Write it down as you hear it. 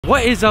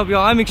What is up,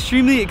 y'all? I'm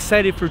extremely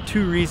excited for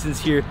two reasons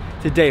here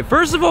today.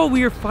 First of all,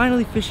 we are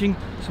finally fishing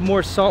some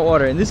more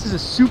saltwater, and this is a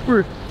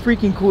super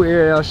freaking cool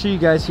area. I'll show you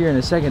guys here in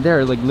a second. There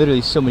are like literally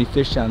so many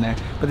fish down there.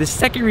 But the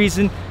second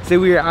reason is that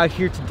we are out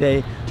here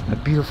today, my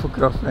beautiful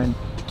girlfriend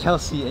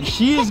Kelsey, and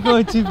she is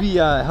going to be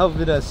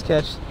helping us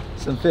catch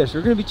some fish.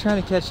 We're going to be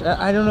trying to catch,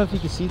 I don't know if you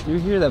can see through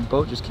here, that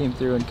boat just came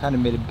through and kind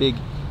of made a big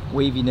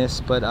waviness,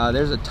 but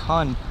there's a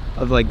ton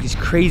of like these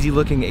crazy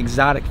looking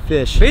exotic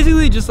fish,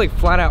 basically just like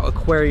flat out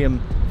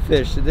aquarium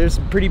fish. So there's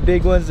some pretty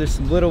big ones, there's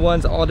some little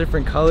ones, all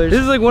different colors.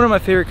 This is like one of my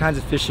favorite kinds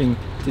of fishing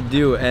to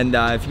do, and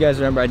if you guys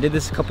remember, I did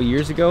this a couple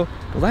years ago,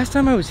 but last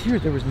time I was here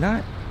there was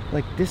not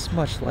like this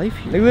much life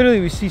here. Like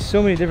literally we see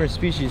so many different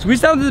species. We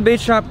stopped at the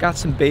bait shop, got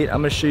some bait. I'm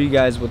gonna show you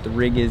guys what the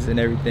rig is and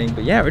everything,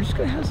 but yeah, we're just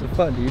gonna have some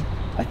fun, dude.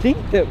 I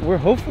think that we're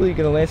hopefully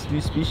gonna land some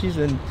new species,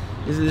 and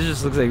this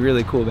just looks like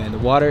really cool, man. The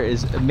water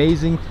is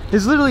amazing.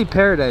 It's literally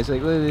paradise.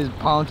 Like literally there's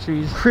palm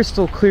trees,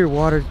 crystal clear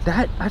water.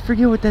 That, I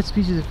forget what that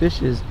species of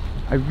fish is.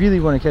 I really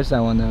want to catch that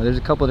one though. There's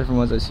a couple different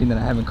ones I've seen that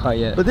I haven't caught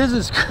yet. But this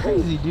is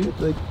crazy, dude.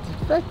 Like,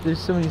 the fact there's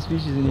so many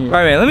species in here. All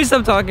right, man, let me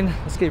stop talking.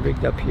 Let's get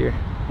rigged up here.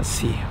 Let's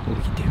see what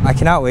we can do. I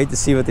cannot wait to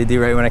see what they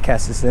do right when I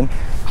cast this in.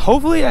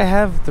 Hopefully I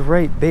have the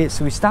right bait.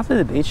 So we stopped at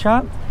the bait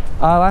shop.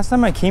 Last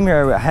time I came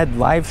here, I had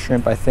live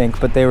shrimp, I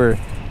think, but they were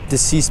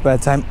deceased by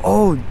the time.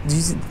 Oh,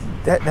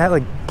 that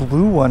like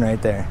blue one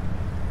right there.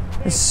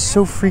 It's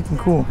so freaking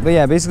cool. But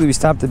yeah, basically we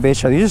stopped at the bait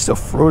shop. These are still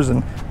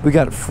frozen. We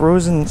got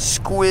frozen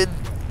squid.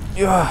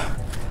 Ugh.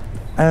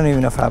 I don't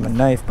even know if I have a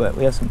knife, but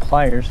we have some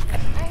pliers.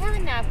 I have a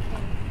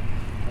napkin.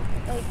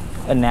 Like,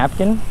 a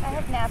napkin? I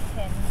have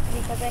napkin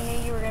because I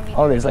knew you were gonna be.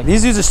 Oh, there's like,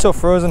 these dudes are still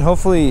frozen.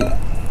 Hopefully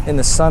in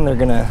the sun they're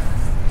gonna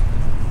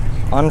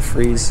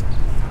unfreeze.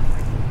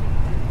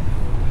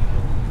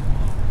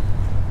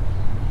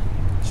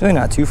 It's really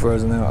not too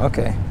frozen though.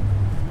 Okay.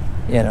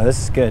 Yeah, no,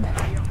 this is good.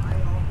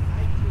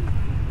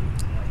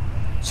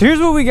 So here's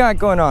what we got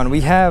going on.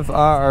 We have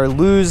our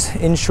Lose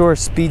inshore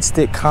speed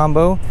stick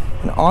combo,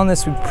 and on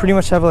this we pretty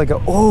much have like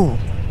a, oh, Look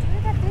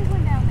at that big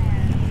one down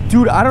there.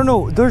 dude, I don't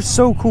know, they're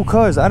so cool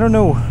colors. I don't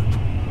know,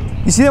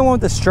 you see that one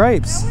with the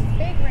stripes? That one's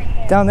big right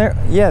there. Down there?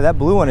 Yeah, that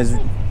blue one is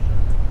Literally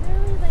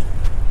like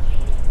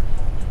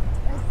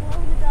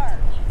glow in the dark.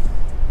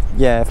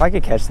 yeah, if I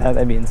could catch that,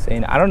 that'd be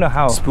insane. I don't know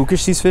how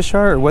spookish these fish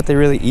are or what they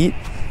really eat.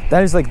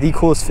 That is like the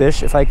coolest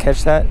fish, if I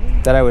catch that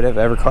I would have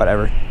ever caught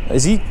ever.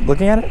 Is he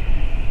looking at it?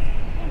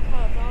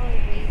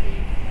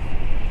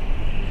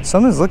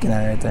 Someone's looking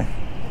at it right there.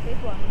 The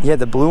big one. Yeah,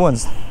 the blue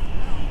ones.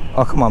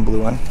 Oh, come on,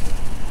 blue one.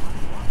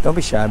 Don't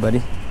be shy,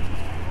 buddy.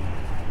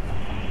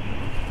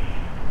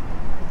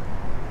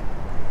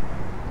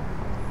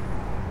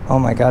 Oh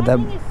my God,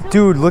 that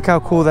dude, look how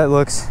cool that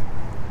looks.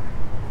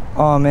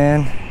 Oh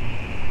man.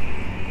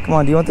 Come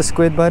on, do you want the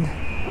squid, bud?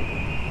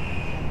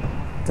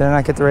 Did I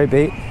not get the right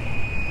bait?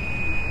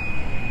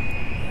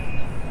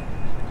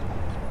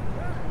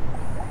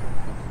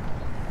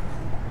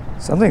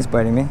 Something's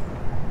biting me.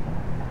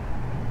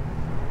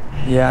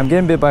 Yeah, I'm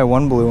getting bit by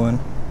one blue one.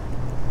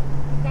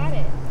 Got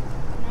it.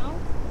 No?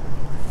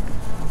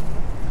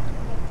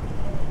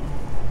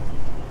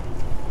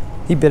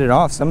 He bit it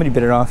off. Somebody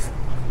bit it off.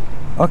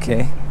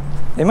 Okay.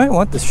 They might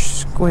want the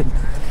squid.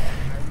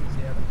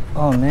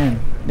 Oh man.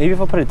 Maybe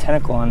if I put a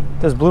tentacle on.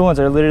 Those blue ones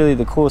are literally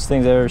the coolest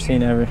things I've ever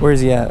seen ever. Where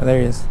is he at? There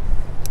he is.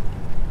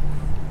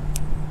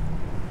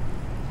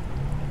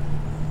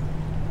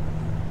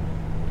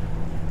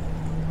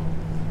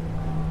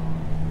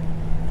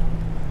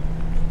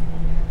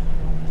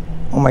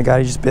 Oh my God,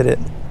 he just bit it.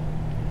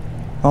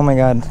 Oh my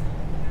God.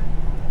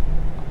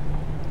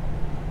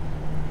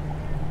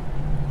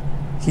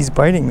 He's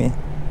biting me.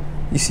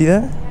 You see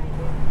that?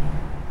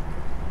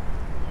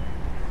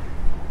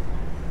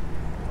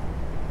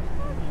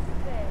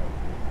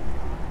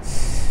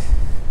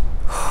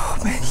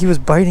 Oh man, he was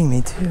biting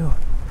me too.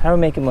 How do I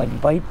make him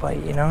like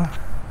bite, you know?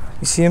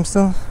 You see him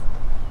still?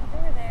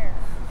 Over there.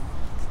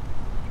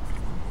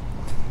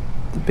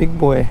 The big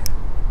boy.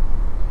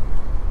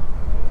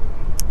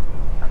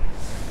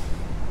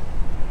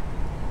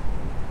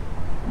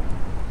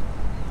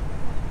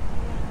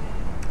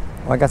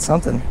 I got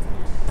something.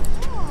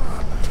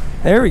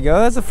 There we go.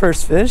 That's the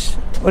first fish.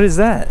 What is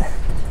that?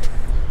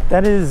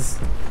 That is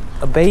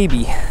a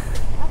baby.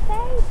 A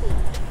baby.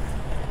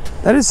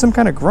 That is some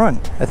kind of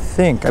grunt, I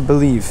think, I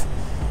believe.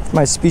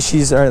 My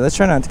species. All right, let's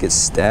try not to get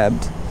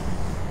stabbed.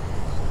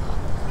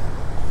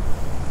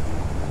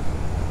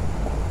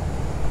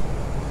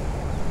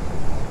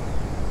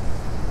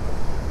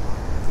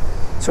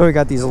 So we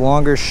got these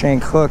longer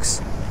shank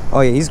hooks.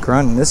 Oh yeah, he's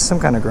grunting. This is some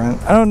kind of grunt.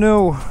 I don't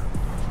know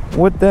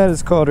what that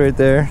is called right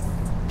there.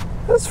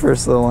 That's the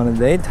first little one of the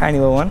day, tiny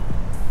little one.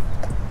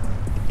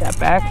 Got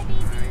back.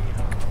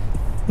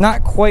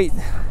 Not quite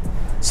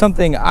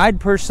something I'd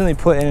personally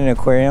put in an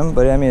aquarium,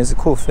 but I mean, it's a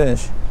cool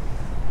fish.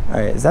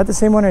 All right, is that the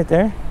same one right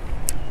there?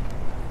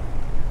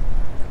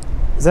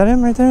 Is that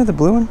him right there, the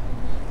blue one?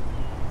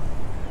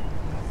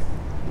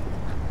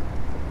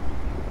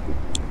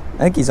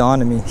 I think he's on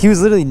to me. He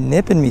was literally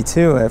nipping me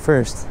too at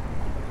first.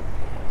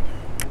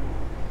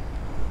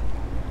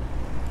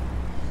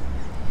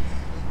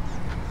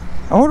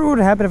 I wonder what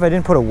would happen if I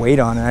didn't put a weight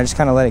on it. I just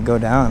kind of let it go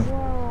down.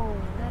 Whoa,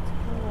 that's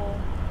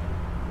cool.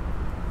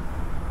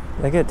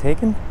 Did I get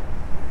taken?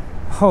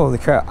 Holy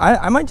crap.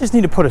 I might just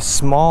need to put a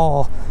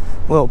small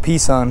little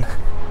piece on.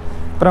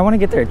 But I want to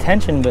get their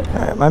attention. But all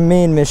right, my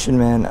main mission,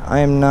 man, I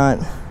am not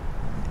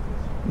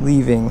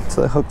leaving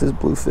until I hook this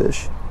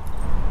bluefish.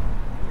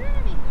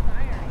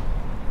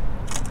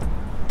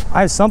 I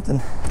have something.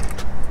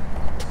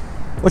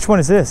 Which one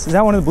is this? Is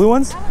that one of the blue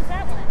ones? That one's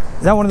that one.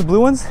 Is that one of the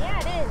blue ones? Yeah,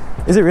 it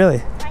is. Is it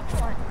really? Tiny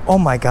one. Oh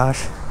my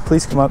gosh.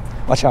 Please come up.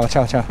 Watch out, watch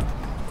out, watch out.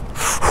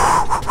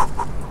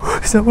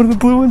 Is that one of the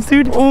blue ones,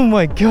 dude? Oh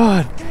my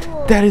god.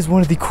 Cool. That is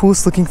one of the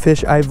coolest looking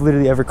fish I've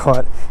literally ever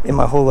caught in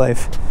my whole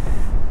life.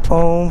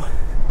 Oh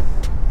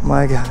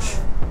my gosh.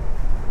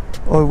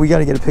 Oh, we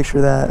gotta get a picture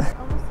of that.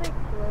 Almost like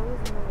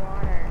glows in the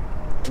water.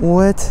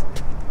 What?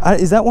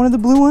 Is that one of the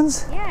blue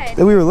ones? Yeah.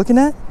 That we were looking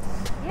at?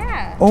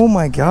 Yeah. Oh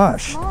my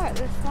gosh.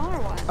 The smaller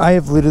one. I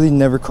have literally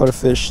never caught a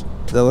fish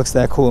that looks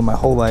that cool in my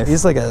whole life.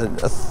 He's like a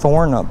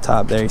thorn up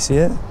top there, you see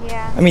it?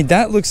 Yeah. I mean,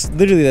 that looks,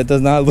 literally that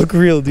does not look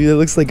real, dude. That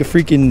looks like a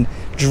freaking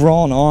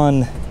drawn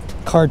on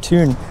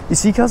cartoon. You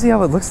see, Kelsey,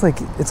 how it looks like,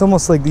 it's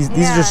almost like these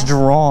are just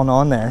drawn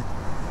on there.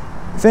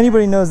 If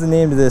anybody knows the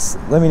name to this,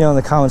 let me know in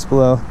the comments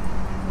below.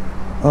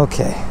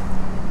 Okay.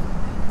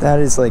 That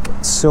is like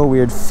so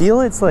weird. Feel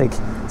its like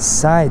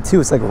side too,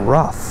 it's like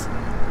rough.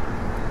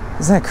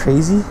 Isn't that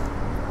crazy?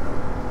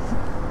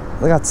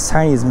 Look how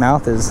tiny his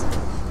mouth is.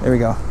 There we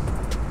go.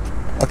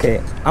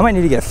 Okay, I might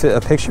need to get a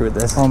picture with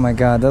this. Oh my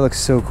god, that looks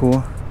so cool.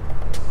 All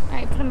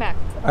right, put him back.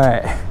 All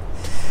right.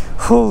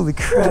 Holy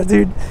crap,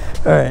 dude.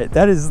 All right,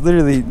 that is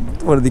literally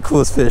one of the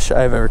coolest fish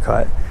I've ever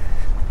caught.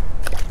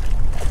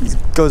 He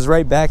goes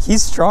right back.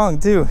 He's strong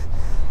too.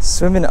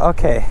 Swimming,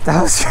 okay.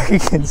 That was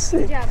freaking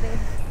sick. Good job, babe.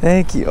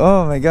 Thank you.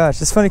 Oh my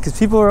gosh, it's funny because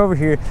people are over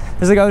here.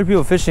 There's like other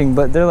people fishing,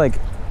 but they're like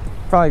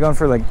probably going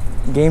for like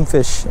game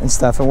fish and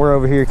stuff, and we're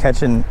over here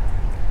catching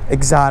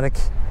exotic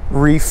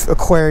reef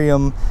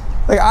aquarium.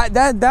 Like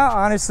that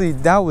honestly,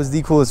 that was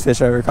the coolest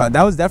fish I ever caught.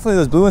 That was definitely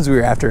those blue ones we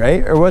were after,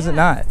 right? Or was it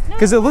not?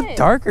 Because it looked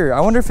darker. I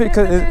wonder if it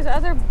could. There's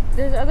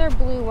other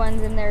blue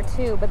ones in there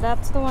too, but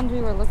that's the ones we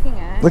were looking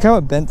at. Look how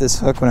it bent this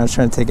hook when I was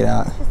trying to take it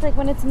out. It's just like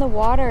when it's in the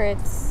water, it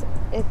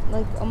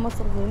like almost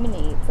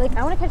illuminates. Like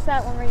I want to catch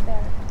that one right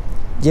there.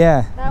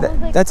 Yeah,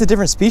 Like, that's a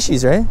different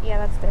species, right?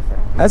 Yeah, that's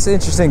different. That's an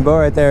interesting bow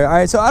right there. All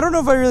right, so I don't know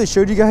if I really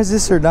showed you guys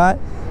this or not,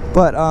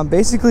 but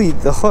basically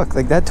the hook,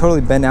 like that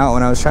totally bent out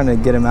when I was trying to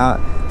get him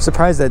out. I'm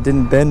surprised that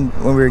didn't bend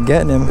when we were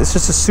getting him. It's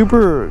just a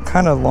super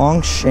kind of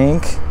long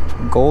shank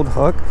gold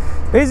hook.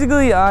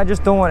 Basically, I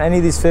just don't want any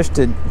of these fish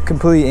to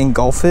completely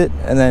engulf it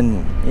and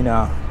then, you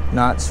know,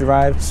 not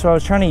survive. So I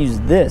was trying to use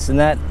this, and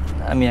that,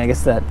 I mean, I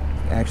guess that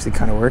actually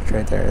kind of worked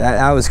right there.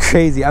 That was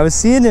crazy. I was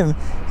seeing him,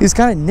 he was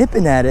kind of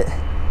nipping at it.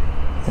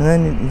 And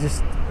then it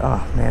just,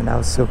 oh man, that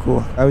was so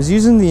cool. I was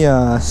using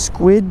the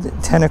squid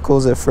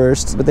tentacles at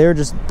first, but they were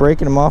just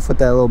breaking them off with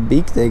that little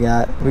beak they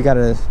got. We got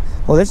a,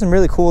 well, there's some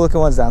really cool looking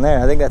ones down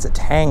there. I think that's a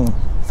tang,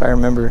 if I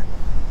remember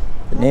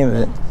the name of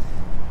it.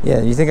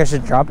 Yeah, you think I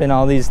should drop in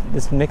all this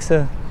mix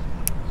of?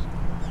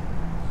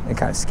 I'm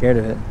kind of scared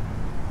of it.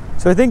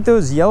 So I think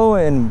those yellow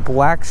and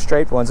black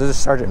striped ones, those are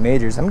Sergeant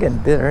Majors. I'm getting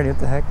bit already, what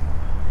the heck?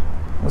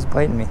 What's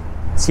biting me?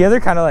 See how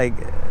they're kind of like,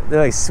 they're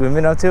like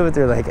swimming up to it, but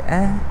they're like,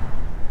 eh.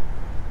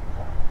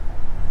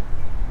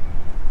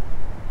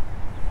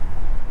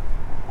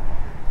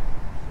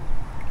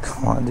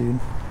 Come on, dude.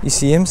 You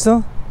see him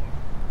still?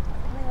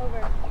 Coming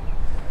over.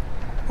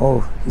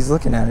 Oh, he's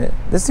looking at it.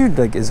 This dude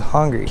like is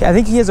hungry. I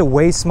think he has a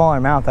way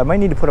smaller mouth. I might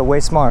need to put a way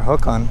smaller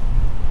hook on.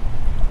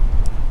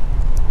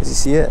 Does he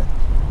see it?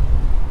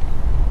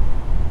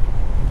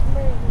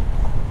 Where is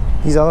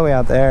he? He's all the way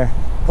out there.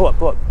 Pull up,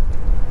 pull up.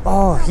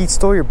 Oh, he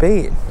stole your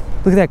bait.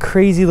 Look at that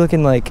crazy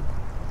looking, like,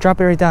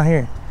 drop it right down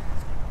here.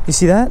 You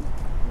see that?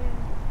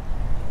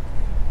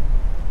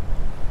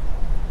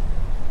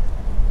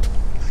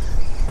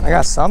 I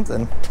got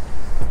something.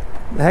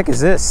 The heck is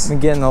this? I'm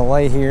getting the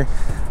light here.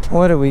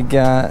 What do we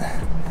got?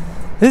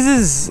 This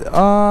is,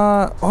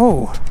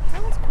 oh.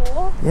 That was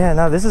cool. Yeah,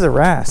 no, this is a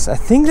wrasse. I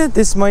think that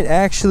this might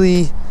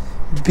actually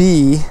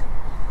be,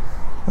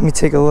 let me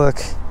take a look.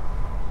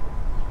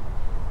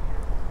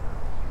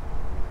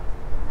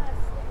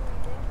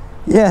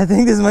 Yeah, I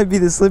think this might be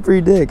the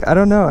slippery dick. I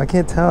don't know, I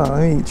can't tell.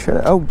 Let me try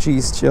to, oh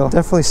geez, chill.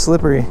 Definitely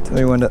slippery. Tell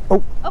me when to,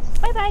 oh. Oh,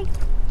 bye-bye.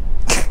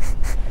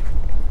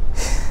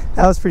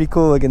 That was pretty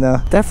cool looking though.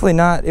 Definitely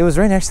not, it was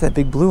right next to that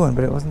big blue one,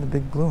 but it wasn't the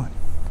big blue one.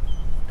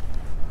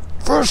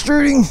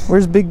 Frustrating.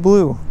 Where's Big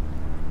Blue?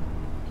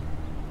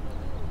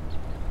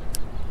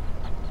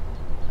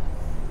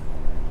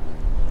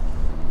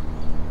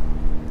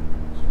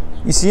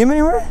 You see him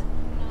anywhere?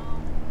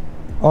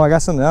 No. Oh, I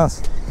got something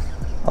else.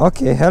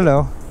 Okay,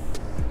 hello.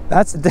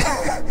 That's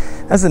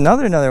that's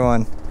another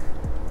one.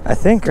 I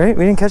think, right?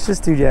 We didn't catch this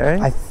dude yet,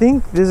 right? I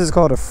think this is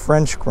called a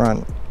French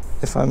grunt,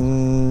 if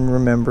I'm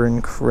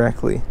remembering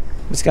correctly.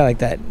 It's got like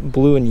that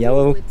blue and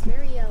yellow. Ooh, it's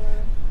very yellow.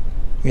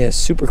 Yeah,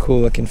 super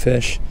cool looking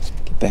fish.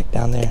 Get back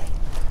down there.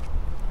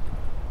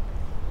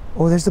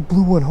 Oh, there's the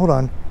blue one. Hold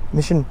on.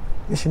 Mission.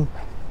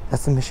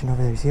 That's the mission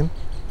over there. You see him?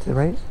 To the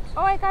right?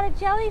 Oh, I got a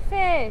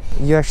jellyfish.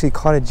 You actually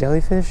caught a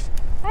jellyfish?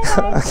 Hi,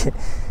 guys. Okay.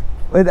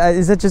 Wait,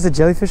 is that just a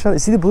jellyfish?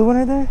 See the blue one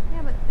right there?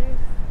 Yeah, but there's...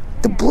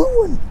 The blue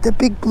one! The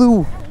big blue!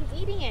 Oh,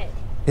 he's eating it.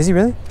 Is he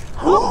really?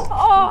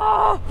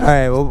 Oh!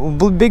 Alright,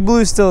 well, Big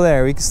Blue's still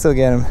there. We can still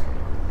get him.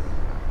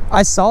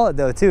 I saw it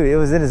though, too. It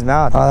was in his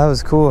mouth. Oh, that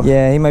was cool.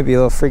 Yeah, he might be a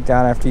little freaked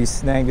out after you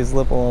snagged his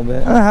lip a little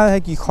bit. I don't know how the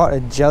heck you caught a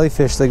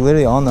jellyfish, like,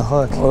 literally on the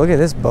hook. Oh, look at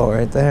this boat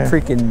right there.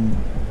 Freaking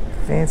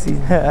fancy.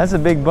 That's a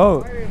big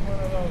boat.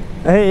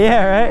 Hey,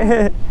 yeah,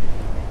 right?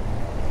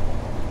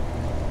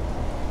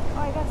 Oh,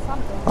 I got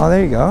something. Oh,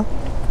 there you go.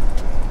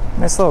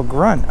 Nice little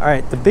grunt.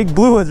 Alright, the big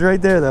blue one's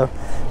right there, though.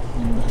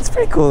 It's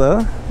pretty cool, though.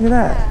 Look at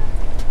that. Yeah.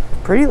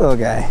 Pretty little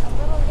guy. A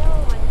little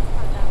yellow one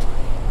on that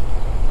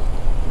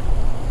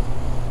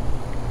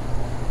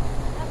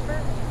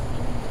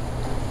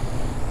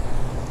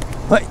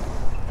one. Hey,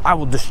 I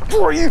will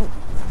destroy you.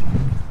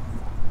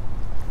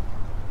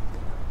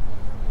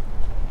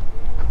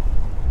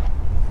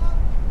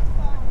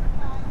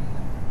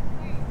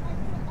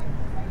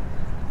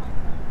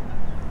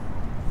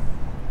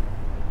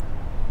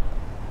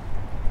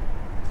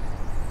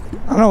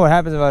 I don't know what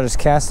happens if I just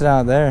cast it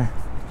out there.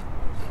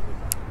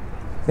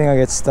 Think I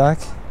get stuck?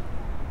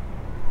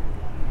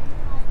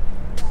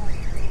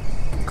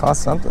 Caught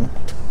something.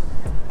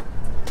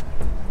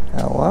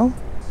 Hello?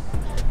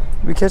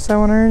 Did we catch that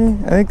one already?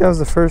 I think that was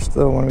the first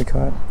one we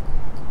caught.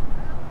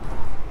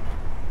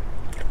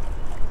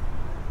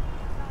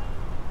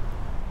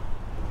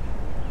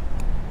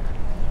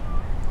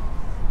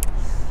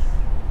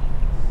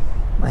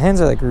 My hands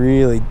are like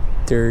really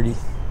dirty.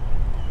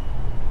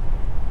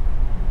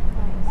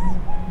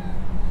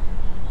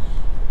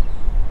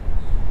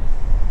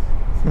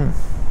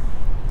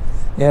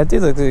 Yeah, it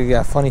did look like he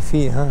got funny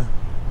feet, huh?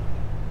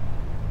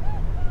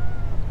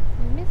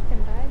 You missed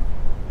him, bud.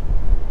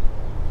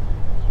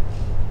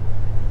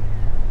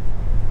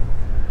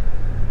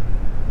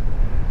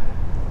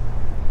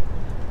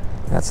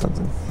 Got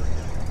something.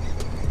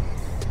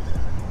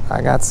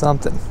 I got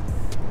something.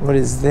 What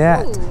is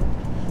that? Ooh,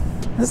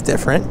 That's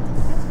different.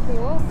 that's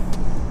cool.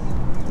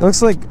 It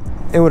looks like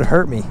it would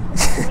hurt me. What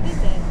is it?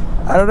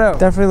 I don't know.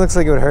 Definitely looks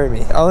like it would hurt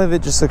me. All of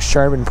it just looks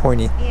sharp and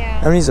pointy. Yeah.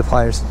 I'm gonna use the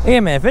pliers. Hey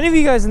man, if any of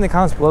you guys in the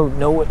comments below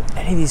know what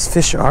any of these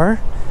fish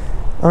are,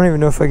 I don't even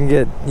know if I can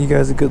get you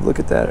guys a good look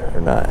at that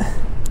or not.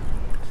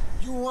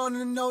 You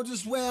wanna know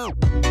just well.